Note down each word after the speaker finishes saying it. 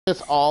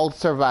Let's all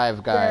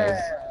survive, guys.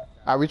 Yeah.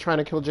 Are we trying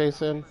to kill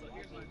Jason?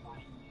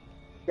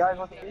 Guys,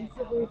 what's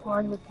instantly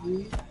fine with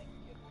me?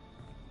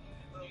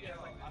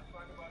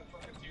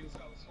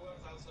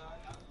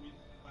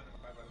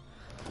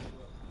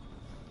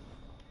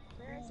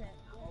 Where is it?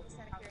 Just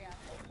out of curiosity.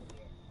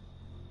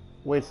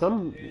 Wait,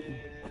 some...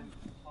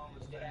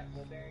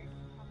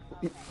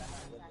 Hey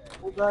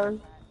guys,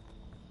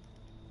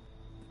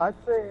 I'd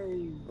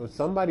say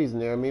Somebody's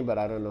near me, but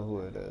I don't know who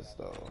it is,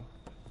 though.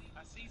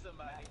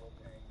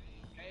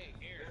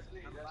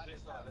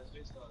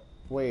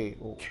 Wait,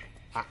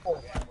 I,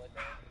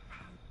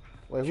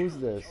 wait, who's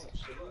this?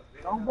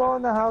 don't go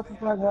in the house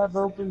if I have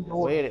open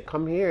doors. Wait,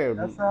 come here,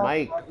 That's how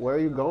Mike. Where are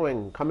you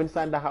going? Come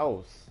inside the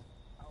house.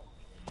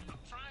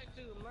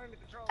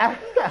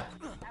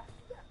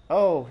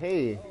 Oh,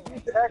 hey,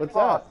 what's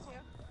up?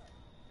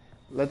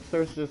 Let's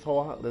search this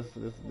whole this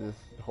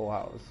whole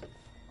house.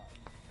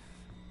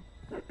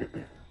 I ain't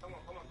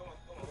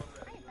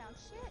found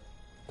shit.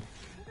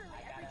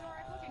 Literally every door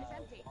I've looked in is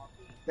empty.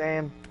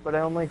 Damn, but I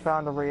only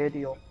found a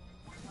radio.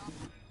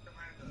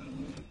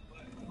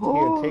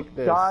 Here, take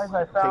this. Guys,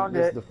 I found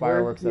take this, it. the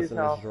fireworks Where's that's in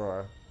the this house?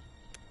 drawer.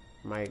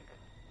 Mike,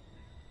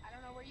 I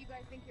don't know where you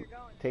guys think you're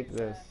going. take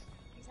this.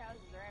 These houses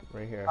are empty.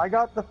 Right here. I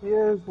got the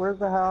fuse. Where's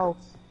the house?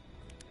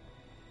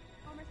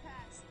 Homer's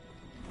Pass.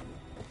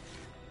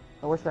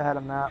 I wish I had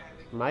a map.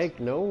 Mike,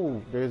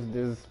 no.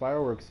 There's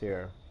fireworks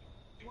here.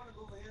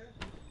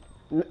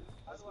 N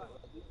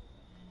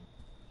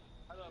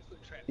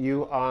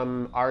you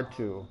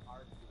R2.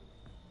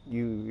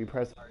 You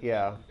press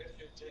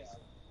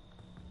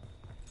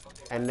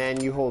and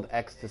then you hold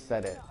X to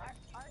set it.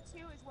 No, R2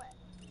 is what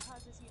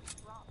causes you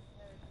to drop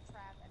the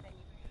trap, and then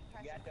you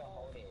press and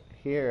hold.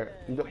 Here,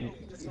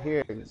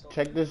 here.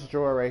 Check this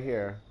drawer right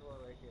here.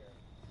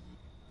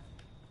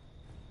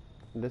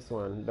 This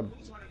one.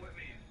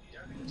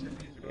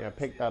 Yeah,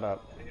 pick that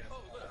up.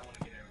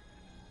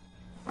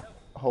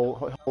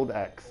 Hold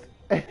X.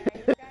 This guy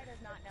does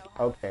not know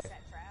how Okay. to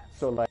set traps.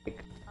 So like,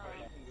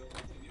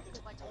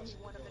 Like only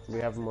one of the we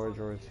have traps more that's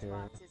on drawers the here.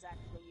 box is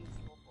actually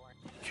useful for.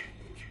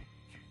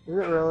 Is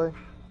it really?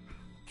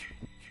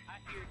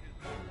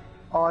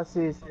 Oh, I see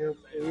you.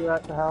 Are you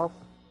at the house?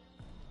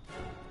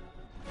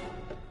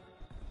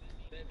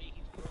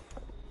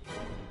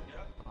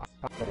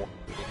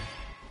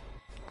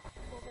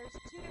 Well, there's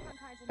two different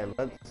kinds of Okay, music.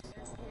 let's-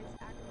 There's his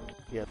actual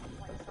Yeah.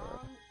 like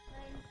song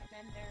thing, and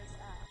then there's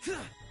like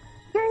psych out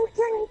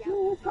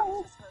music,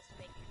 which is supposed to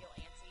make you feel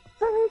antsy.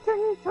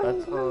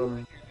 That's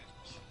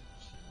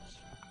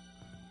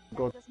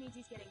go. That just means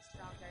he's getting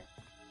stronger.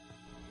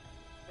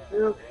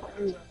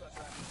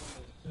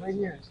 Right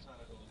here.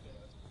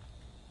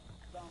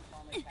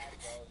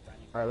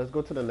 All right, let's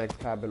go to the next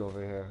cabin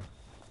over here.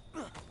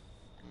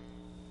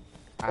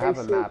 I have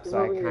a map,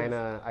 so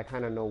I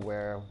kind of know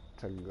where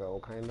to go.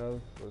 Kind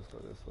of. Let's go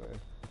this way.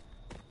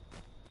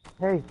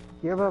 Hey, do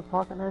you have a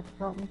pocket knife or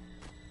something?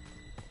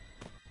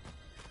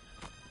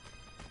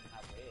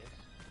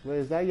 Wait,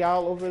 is that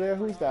y'all over there?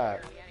 Who's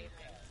that?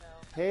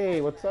 Hey,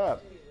 what's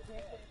up?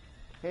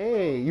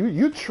 Hey,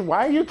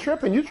 why are you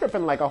tripping? You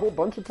tripping like a whole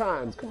bunch of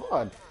times. Come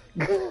on.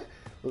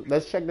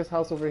 Let's check this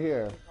house over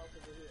here.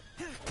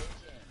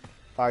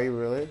 Are you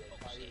really?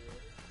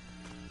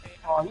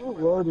 Oh, you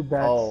loaded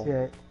that Oh.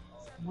 shit.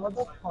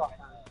 Motherfucker.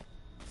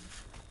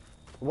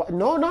 What?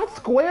 No, not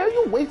square.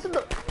 You wasted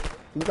the.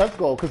 Let's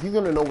go, cause he's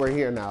gonna know we're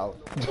here now.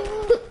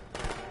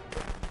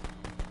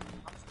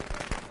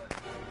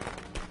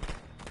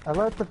 I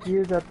left the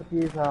fuse at the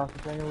fuse house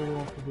if anybody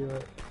wants to do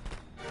it.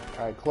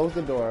 All right, close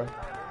the door.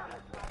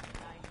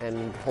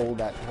 And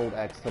hold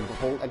X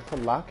to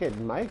lock it.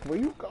 Mike, where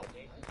you go?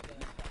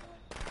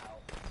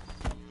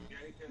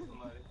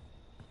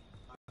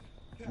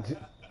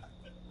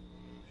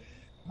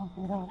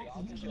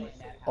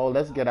 Oh,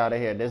 let's get out of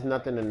here. There's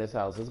nothing in this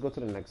house. Let's go to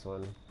the next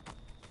one.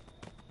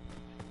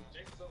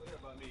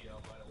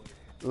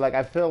 Like,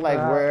 I feel like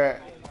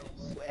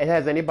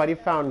has anybody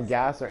found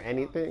gas or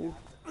anything?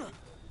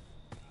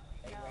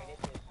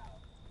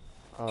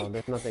 Oh,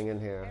 there's nothing in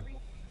here.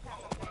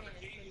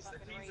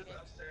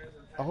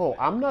 Oh,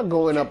 I'm not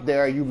going up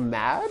there. Are you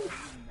mad?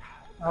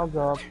 I'll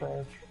go up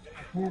there.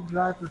 He's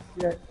not for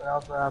shit, but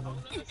I'll grab him.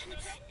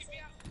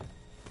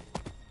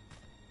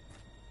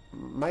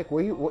 Mike,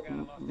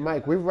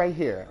 Mike, we're right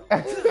here.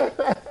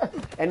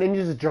 And then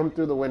you just jump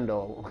through the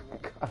window.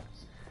 Gosh.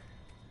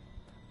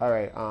 All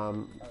right,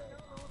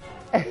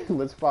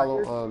 let's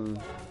follow,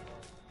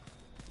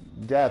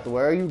 Death,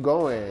 where are you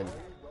going?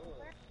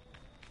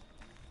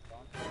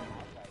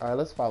 All right,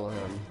 let's follow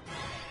him.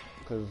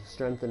 Because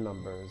strength in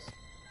numbers.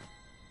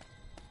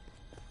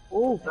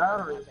 Oh,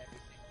 battery.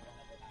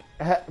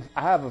 I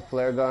have a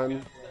flare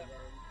gun.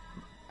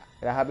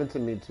 That happened to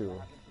me too.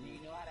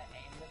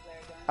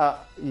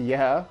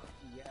 Yeah.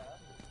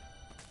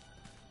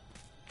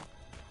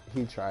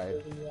 He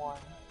tried.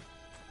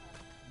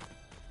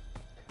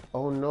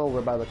 Oh no,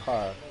 we're by the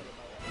car.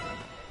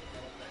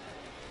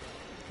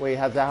 Wait,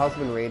 has that house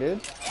been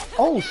raided?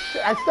 Oh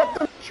shit, I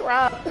stepped on the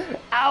trap!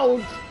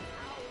 Ouch!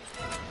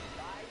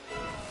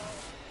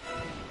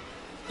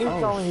 He Oh,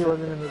 told me he shit.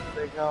 wasn't in this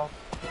big house.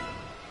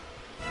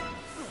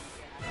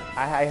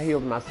 I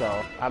healed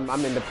myself. I'm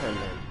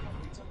independent.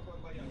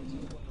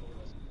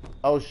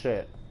 Oh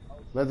shit.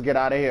 Let's get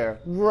out of here.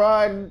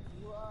 Run!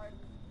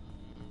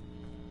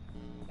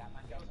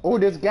 Oh,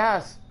 there's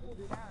gas.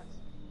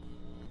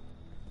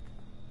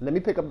 Let me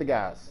pick up the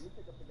gas.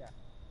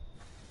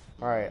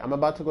 Alright, I'm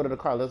about to go to the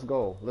car. Let's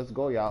go. Let's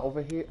go, y'all.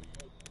 Over here.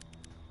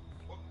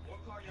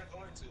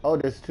 Oh,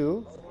 there's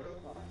two?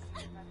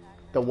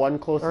 The one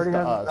closest Already to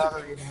has a us.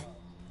 battery.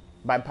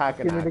 By Give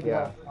me the Packanack, yeah.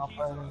 gas. I'll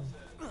fight him.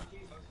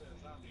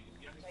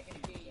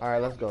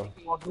 Alright, let's go.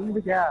 Well, give me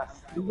the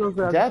gas. Who goes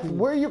there? Death,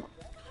 where you?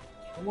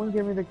 Someone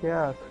give me the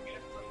gas.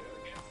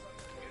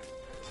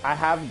 I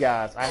have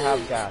gas. I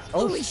have gas.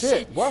 Oh Holy shit.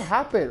 shit. What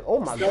happened? Oh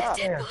my god.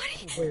 There.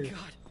 Oh God.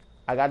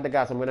 I got the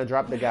gas. I'm gonna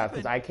drop the gas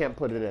because I can't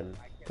put it in.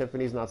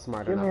 Tiffany's not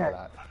smart Give enough me for it.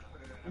 that.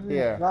 Give me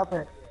Here. it. Drop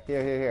it.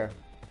 Here.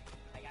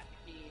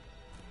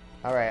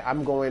 Alright,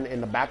 I'm going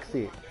in the back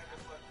seat.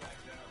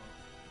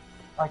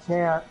 I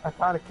can't. I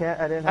kinda can't.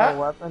 I didn't have a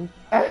weapon.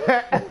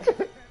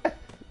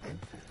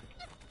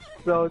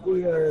 So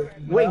either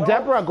Wait, no,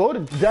 Deborah, go to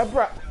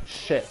Deborah.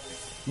 Shit.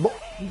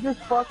 You just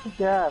fuck the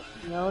gas.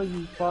 You know,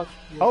 you fuck.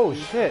 Oh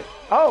shit.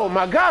 Oh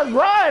my god,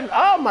 run!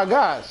 Oh my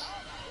gosh.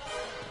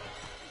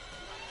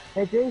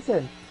 Hey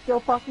Jason, go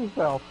fuck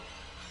yourself.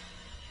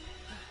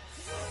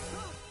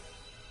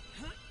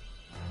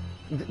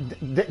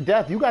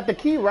 Death, you got the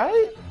key,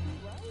 right?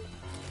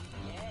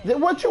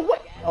 What you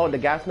what? Oh, the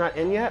gas not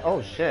in yet?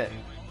 Oh shit.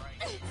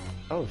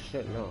 Oh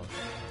shit, no.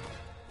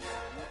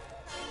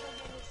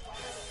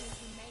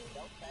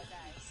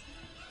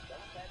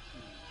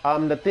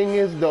 The thing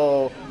is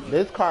though,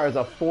 this car is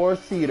a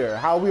 4-seater.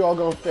 How are we all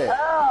gonna fit?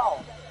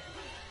 Ow!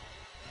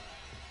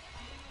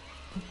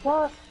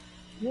 Fuck!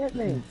 Hit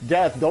me.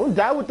 Death, don't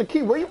die with the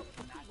key. Where you?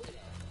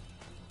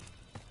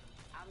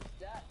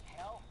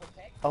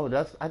 Oh,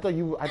 I thought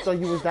you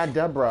was that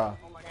Deborah.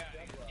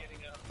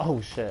 Oh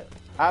shit.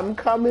 I'm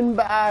coming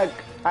back.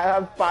 I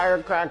have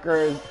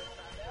firecrackers.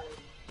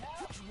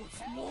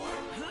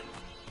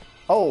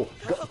 Oh,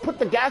 put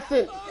the gas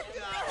in.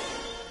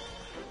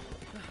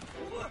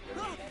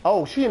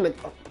 Oh, she in the.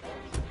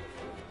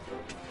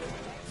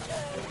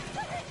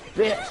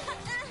 Bitch.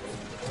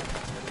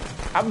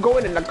 I'm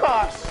going in the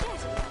car.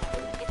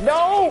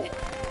 No.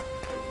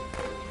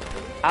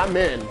 I'm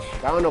in.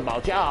 I don't know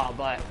about y'all,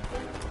 but.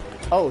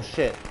 Oh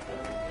shit.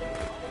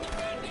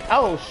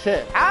 Oh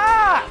shit.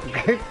 Ah!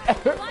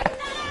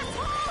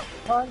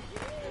 Run.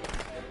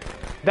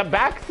 The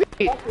back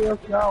seat. Fuck you,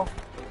 go.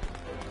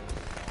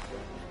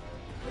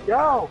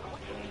 Go!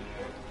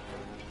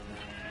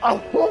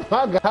 Oh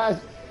my gosh.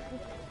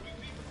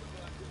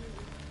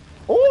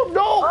 Oh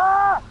no!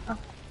 Ah!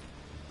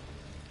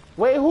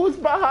 Wait, who's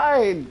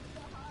behind?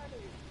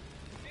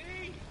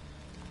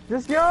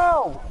 Just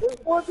go!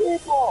 There's more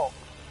people!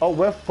 Oh,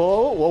 we're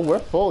full? Well, we're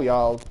full,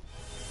 y'all.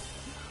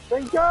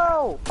 Then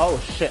go! Oh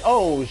shit.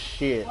 Oh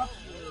shit.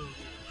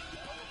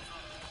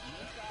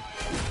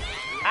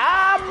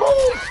 Ah,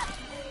 move!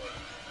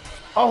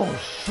 Oh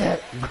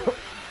shit.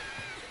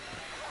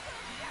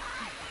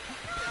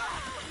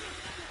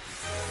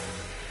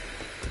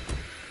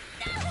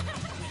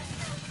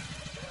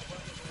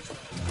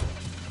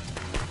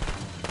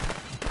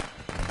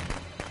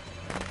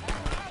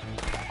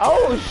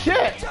 Oh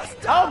shit!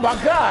 Oh my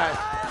god!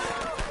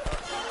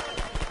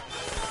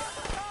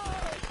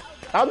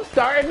 I'm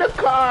starting the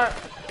car!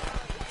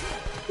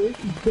 This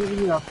is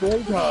giving me a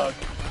big hug.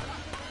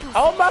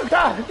 Oh my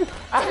god! Get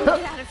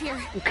out of here.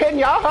 Can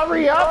y'all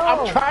hurry up?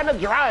 No. I'm trying to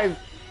drive.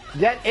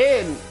 Get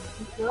in.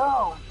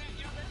 Go!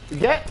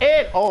 Get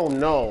in. Oh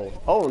no.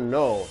 Oh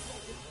no.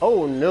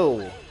 Oh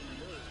no.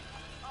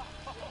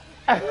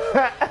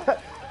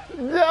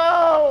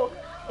 No!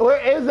 Where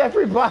is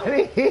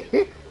everybody?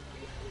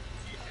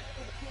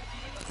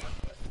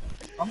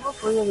 I'm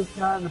afraid of this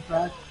guy in the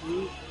back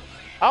seat.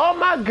 Oh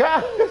my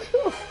god!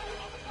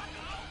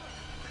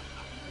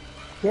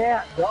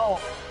 Can't,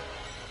 don't.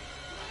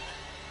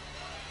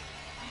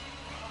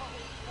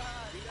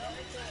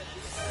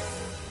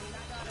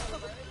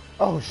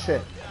 Oh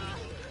shit.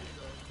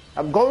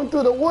 I'm going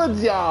through the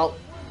woods, y'all.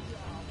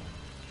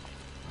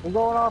 We're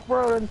going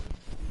off-roading.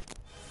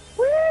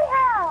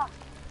 Wee-haw!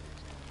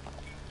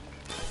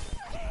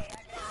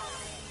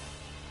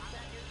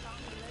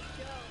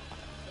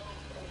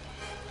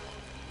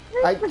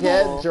 I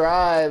can't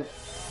drive.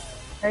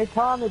 Hey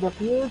Tommy, the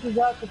fuse is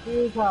at the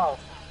fuse house.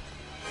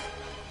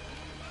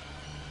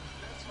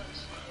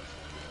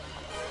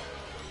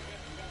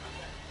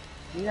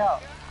 Yeah.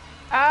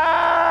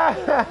 Ah!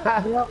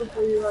 Yeah,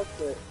 before you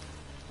exit.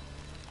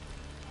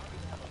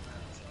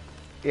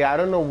 Yeah, I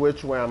don't know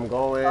which way I'm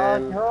going. I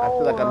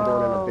feel like I'm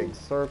going in a big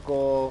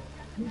circle.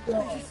 Keep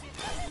going.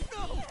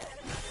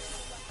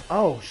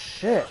 Oh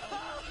shit.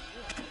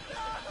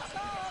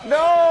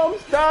 No, I'm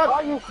stuck.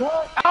 Oh, you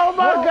can't. Oh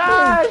my No,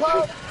 gosh!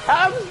 please,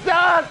 I'm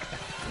stuck!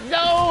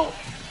 No!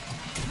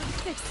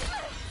 Fix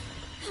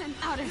it. I'm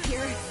out of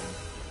here.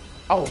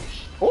 Oh,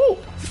 ooh!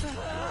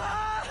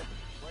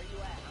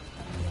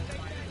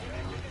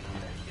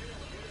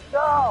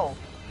 Go!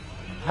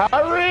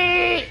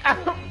 Hurry!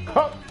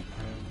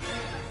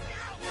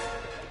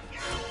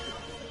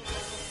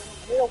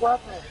 Need a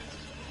weapon.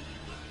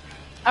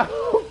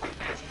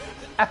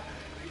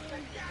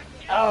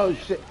 Oh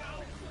shit!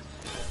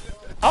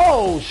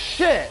 Oh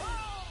shit!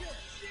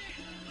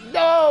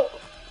 No!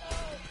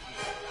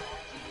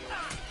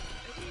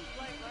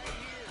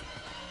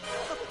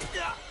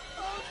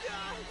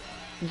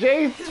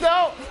 Jace,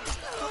 no!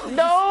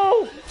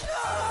 No!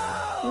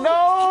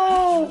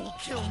 No!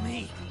 Kill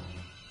me.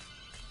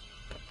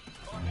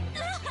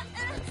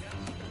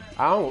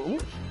 I don't.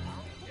 Oops.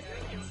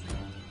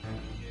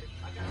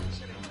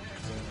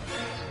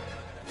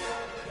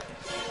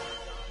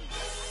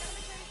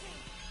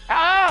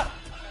 Ah!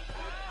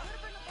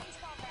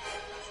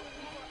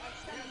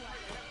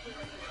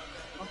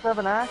 Don't you have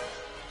an axe?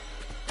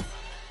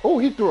 Oh,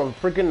 he threw a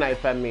freaking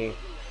knife at me.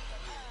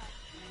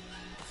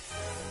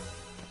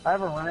 I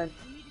have a wrench.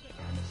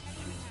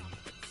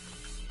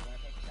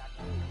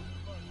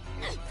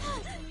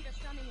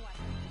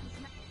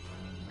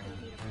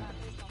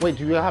 Wait,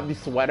 do you have the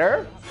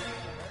sweater?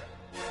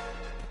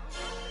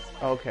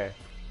 Okay.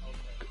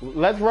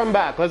 Let's run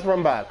back. Let's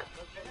run back.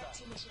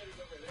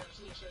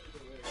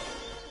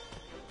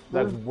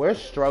 Like, we're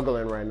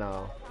struggling right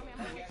now.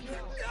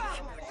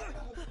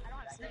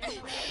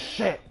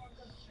 Shit.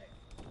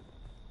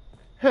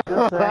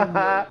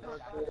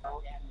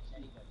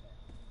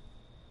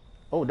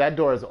 Oh, that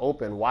door is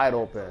open, wide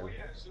open. We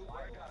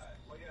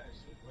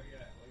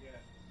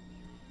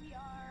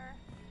are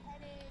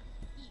headed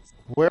east.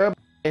 Where,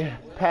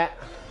 Pat?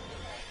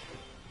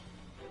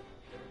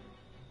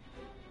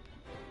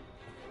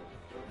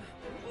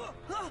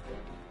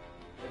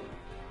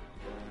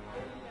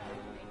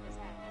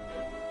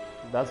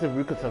 That's if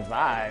we could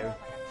survive.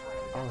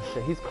 Oh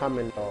shit, he's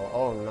coming though.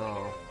 Oh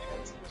no.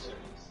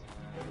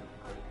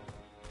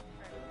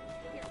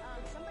 Here,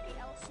 somebody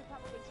else should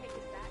probably take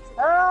us back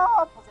to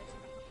Help!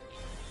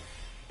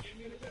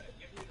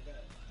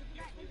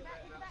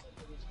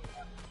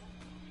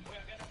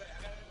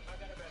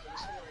 the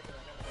position.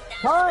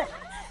 Cut!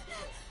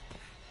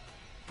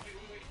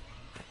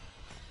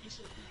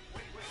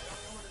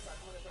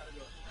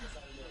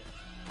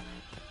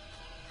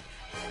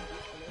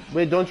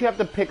 Wait, don't you have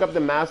to pick up the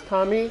mask,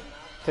 Tommy,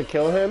 to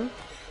kill him?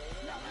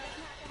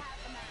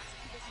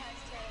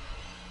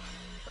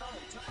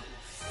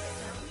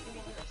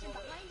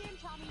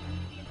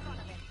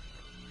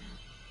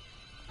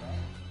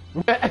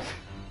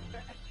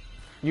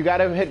 You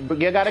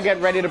gotta get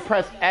ready to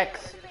press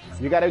X.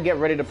 You gotta get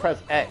ready to press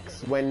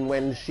X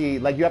when she,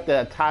 like, you have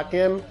to attack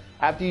him.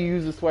 After you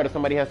use the sweater,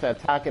 somebody has to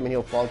attack him and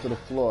he'll fall to the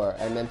floor,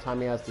 and then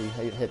Tommy has to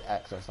hit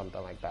X or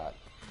something like that.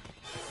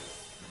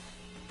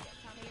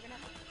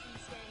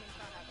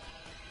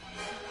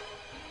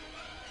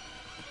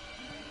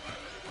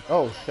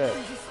 Oh shit.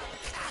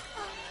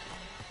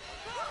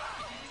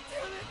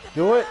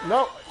 Do it?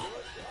 No.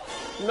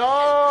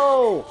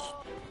 No!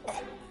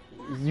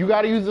 You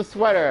gotta use the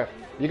sweater.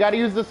 You gotta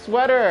use the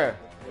sweater.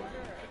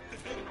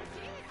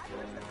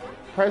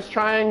 Press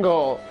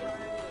triangle.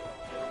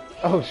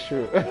 Oh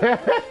shoot.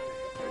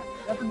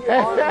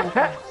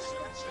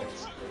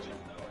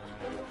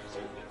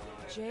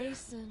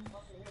 Jason,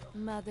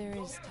 Mother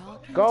is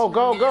talking. Go, to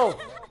go, you. go.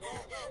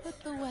 Put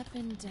the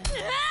weapon down.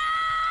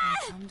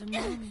 And come to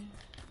mommy.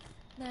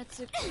 That's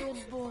a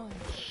good boy.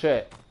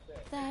 Shit.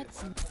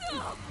 That's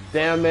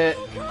Damn it.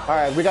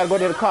 Alright, we gotta go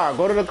to the car.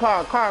 Go to the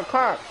car.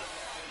 Car.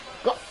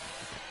 Go.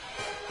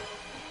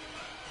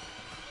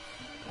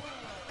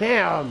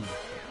 Damn.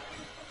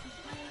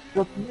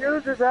 The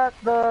fuse is at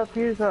the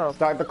fuse house.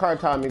 Start the car,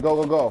 Tommy. Go,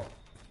 go, go.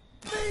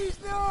 Please,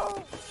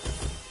 no!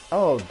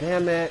 Oh,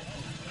 damn it.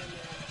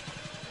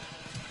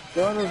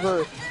 Go in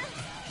reverse.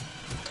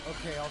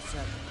 Okay, all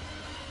set.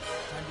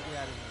 Time to get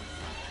out of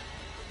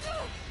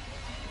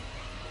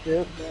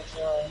Yes,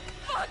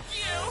 Fuck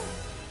you!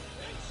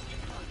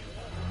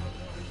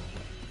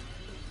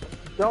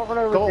 don't run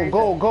over Go, Jason.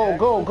 go, go,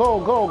 go, go,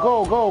 go,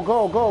 go, go,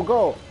 go, go,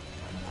 go.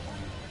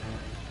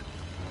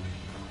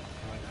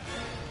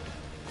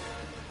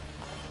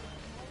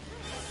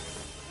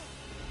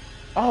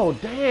 Oh,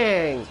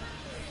 dang.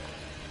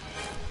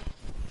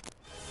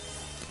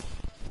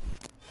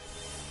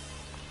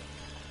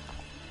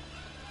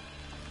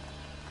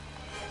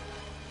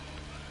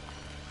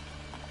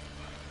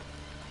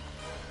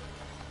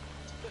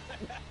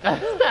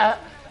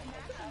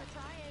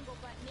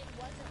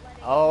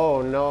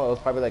 Oh no, it was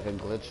probably like a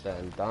glitch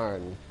then.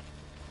 Darn. No,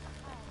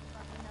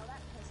 that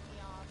pissed me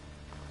off.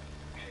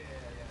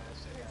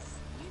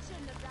 You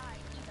shouldn't have died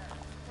either,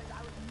 because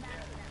I was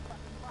mashing that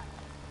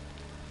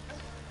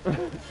fucking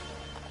button.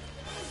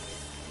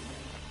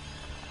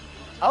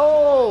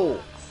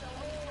 Oh!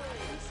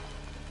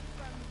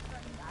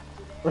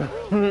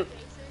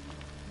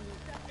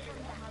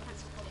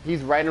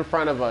 He's right in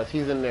front of us.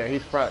 He's in there.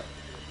 He's front.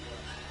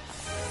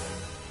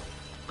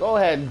 Go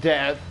ahead,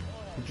 Death.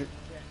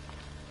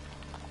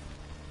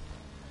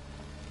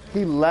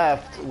 He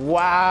left.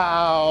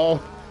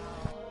 Wow.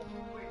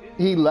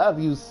 He left.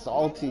 You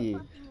salty. He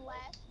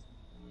left.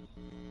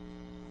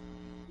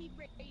 He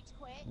rage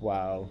quit.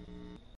 Wow.